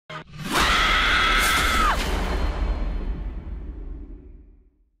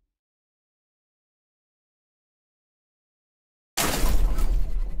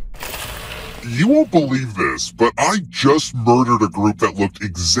You won't believe this, but I just murdered a group that looked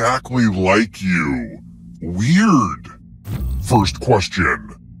exactly like you. Weird. First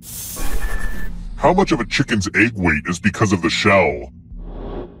question. How much of a chicken's egg weight is because of the shell?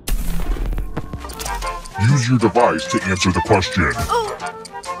 Use your device to answer the question.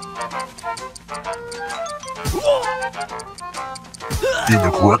 And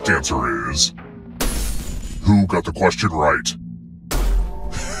the correct answer is... Who got the question right?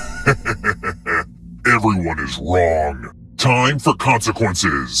 Everyone is wrong. Time for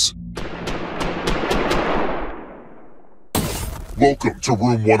consequences. Welcome to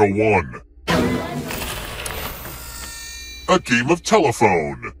Room 101. A game of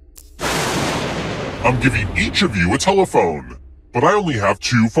telephone. I'm giving each of you a telephone, but I only have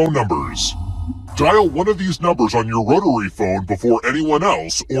 2 phone numbers. Dial one of these numbers on your rotary phone before anyone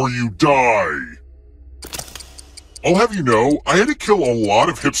else, or you die. I'll have you know, I had to kill a lot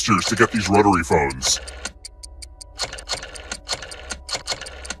of hipsters to get these rotary phones.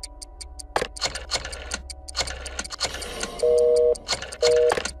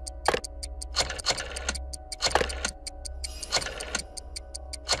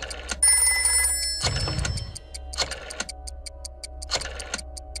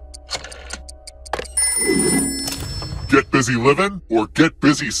 Get busy living or get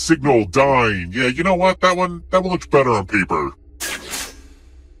busy signal dying. Yeah, you know what? That one looks better on paper.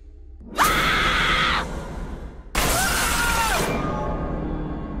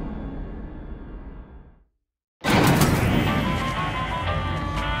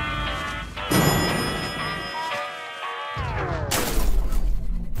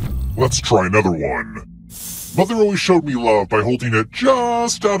 Let's try another one. Mother always showed me love by holding it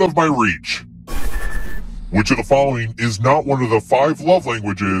just out of my reach. Which of the following is not one of the 5 love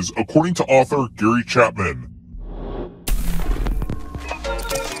languages according to author Gary Chapman?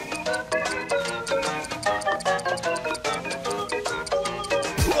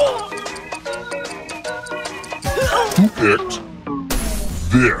 Who picked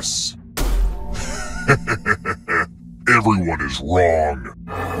this? Everyone is wrong.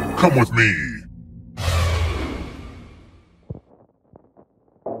 Come with me.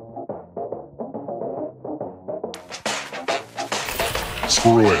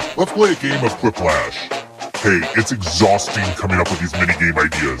 Screw it, let's play a game of Quiplash. Hey, it's exhausting coming up with these minigame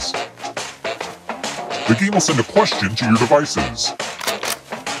ideas. The game will send a question to your devices.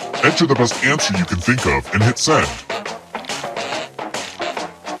 Enter the best answer you can think of and hit send.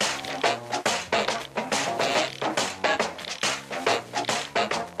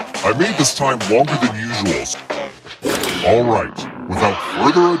 I made this time longer than usual. Alright, without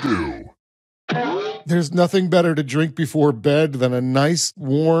further ado... There's nothing better to drink before bed than a nice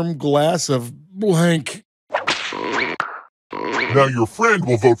warm glass of blank. Now your friend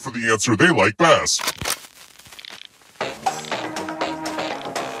will vote for the answer they like best.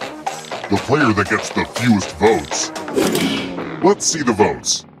 The player that gets the fewest votes. Let's see the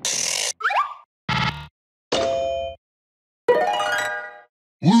votes.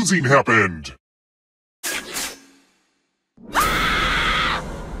 Losing happened.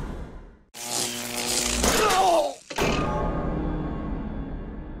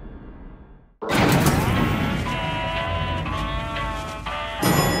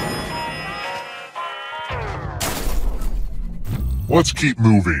 Let's keep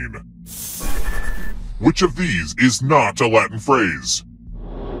moving. Which of these is not a Latin phrase?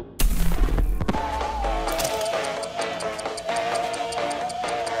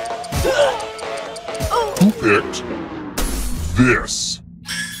 Who picked this?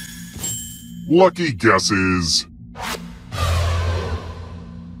 Lucky guesses.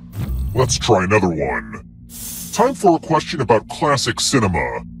 Let's try another one. Time for a question about classic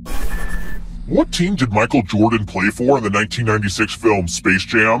cinema. What team did Michael Jordan play for in the 1996 film Space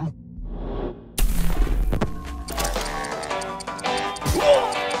Jam?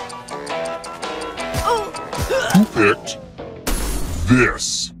 Who picked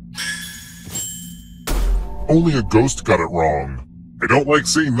this? Only a ghost got it wrong. I don't like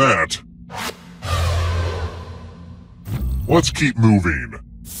seeing that. Let's keep moving.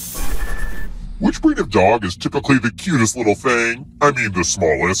 Which breed of dog is typically the cutest little thing? I mean the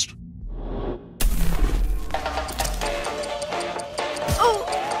smallest.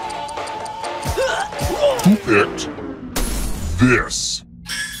 Who picked this?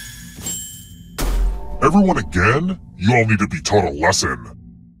 Everyone again? You all need to be taught a lesson.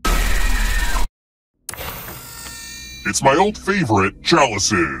 It's my old favorite,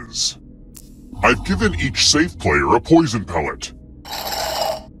 chalices. I've given each safe player a poison pellet.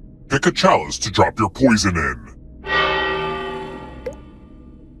 Pick a chalice to drop your poison in.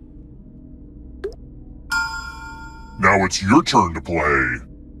 Now it's your turn to play.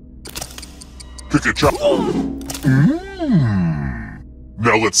 Pick a chop.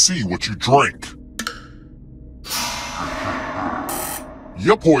 Now let's see what you drink.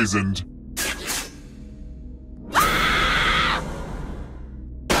 You're poisoned.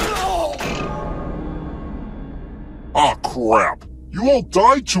 Ah, crap. You all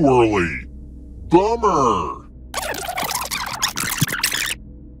died too early. Bummer.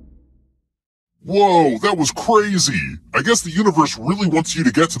 Whoa, that was crazy. I guess the universe really wants you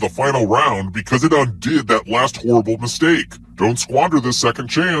to get to the final round because it undid that last horrible mistake. Don't squander this second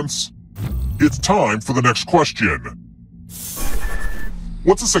chance. It's time for the next question.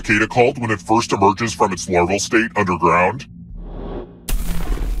 What's a cicada called when it first emerges from its larval state underground?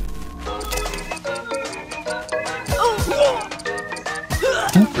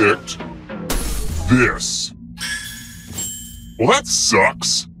 Who picked this? Well, that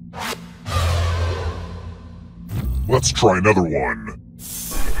sucks. Let's try another one.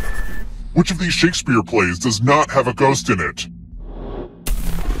 Which of these Shakespeare plays does not have a ghost in it?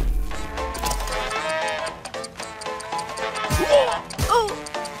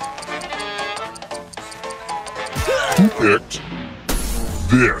 Who picked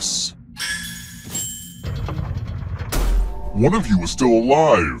this? One of you is still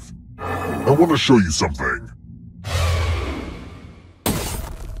alive. I want to show you something.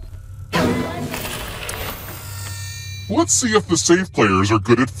 Let's see if the safe players are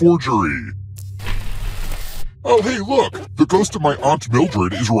good at forgery. Oh, hey, look! The ghost of my Aunt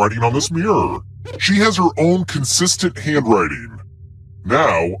Mildred is writing on this mirror. She has her own consistent handwriting.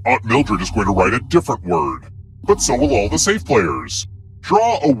 Now, Aunt Mildred is going to write a different word. But so will all the safe players.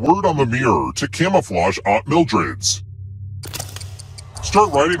 Draw a word on the mirror to camouflage Aunt Mildred's.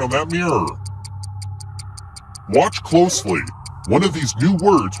 Start writing on that mirror. Watch closely. One of these new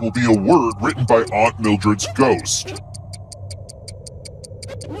words will be a word written by Aunt Mildred's ghost.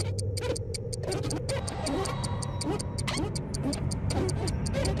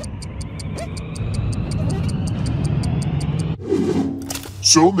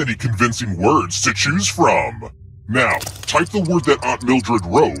 So many convincing words to choose from. Now, type the word that Aunt Mildred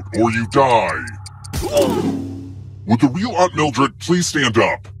wrote, or you die. Would the real Aunt Mildred please stand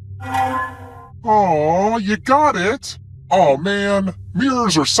up? Aw, you got it. Aw, man,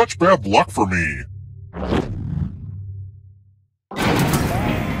 mirrors are such bad luck for me.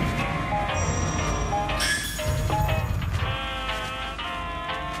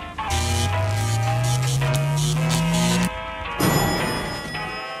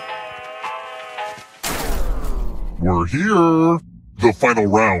 We're here. The final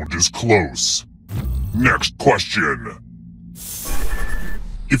round is close. Next question.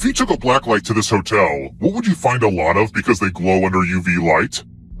 If you took a black light to this hotel, what would you find a lot of because they glow under UV light?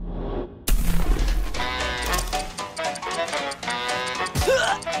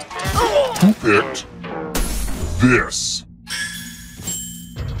 Who picked this?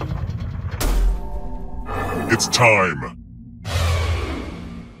 It's time.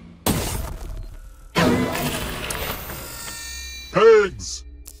 Pegs!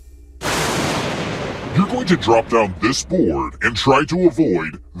 You're going to drop down this board and try to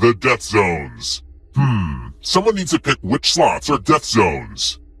avoid the death zones. Someone needs to pick which slots are death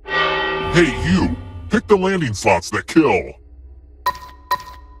zones. Hey, you! Pick the landing slots that kill.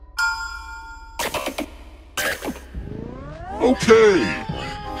 Okay!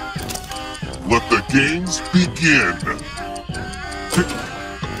 Let the games begin!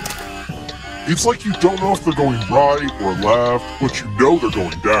 It's like you don't know if they're going right or left, but you know they're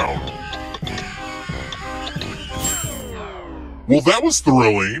going down. Well, that was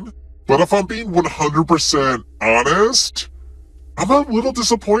thrilling, but if I'm being 100% honest, I'm a little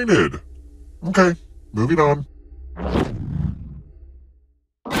disappointed. Okay, moving on.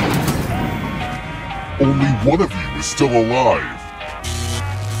 Only one of you is still alive.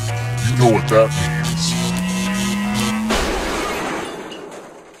 You know what that means.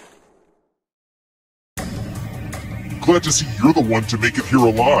 Glad to see you're the one to make it here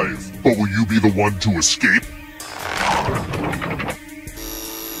alive, but will you be the one to escape?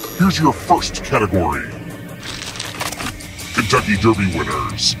 Here's your first category. Kentucky Derby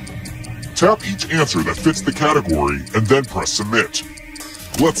winners. Tap each answer that fits the category and then press submit.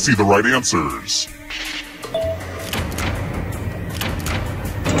 Let's see the right answers.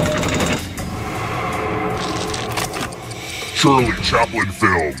 Charlie Chaplin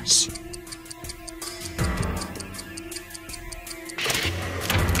Films.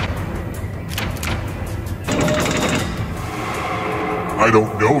 I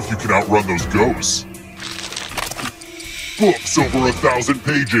don't know if you can outrun those ghosts. Books over 1,000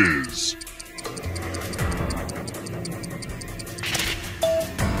 pages.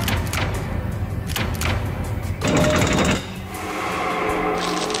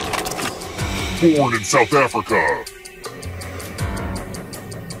 born in South Africa.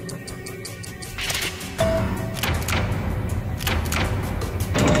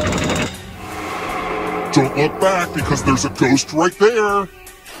 Don't look back because there's a ghost right there.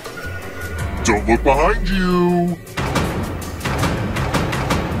 Don't look behind you.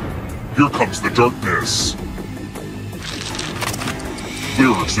 Here comes the darkness.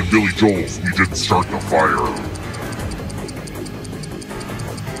 Lyrics in Billy Joel's We Didn't Start the Fire.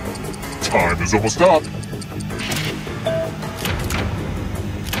 Time is almost up.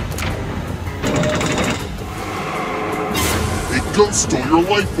 A ghost stole your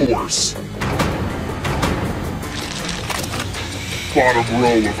life force. Bottom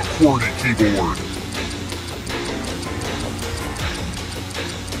row of a QWERTY keyboard.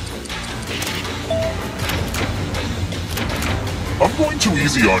 I'm going too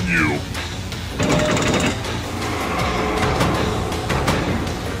easy on you.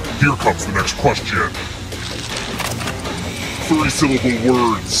 Here comes the next question. 3-syllable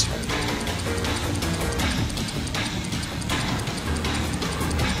words.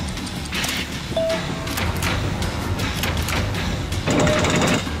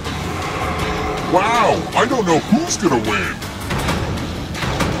 Wow, I don't know who's gonna win.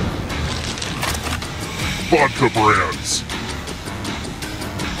 Vodka brands.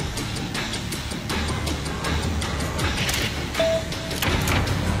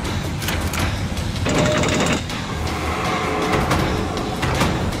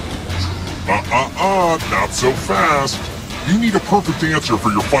 Not so fast. You need a perfect answer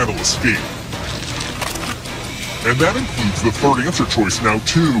for your final escape. And that includes the third answer choice now,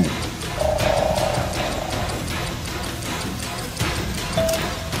 too.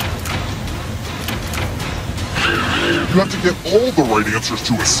 You have to get all the right answers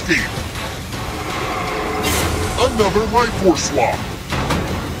to escape. Another life force swap.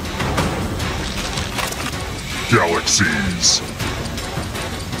 Galaxies.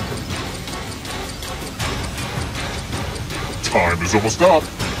 Time is almost up.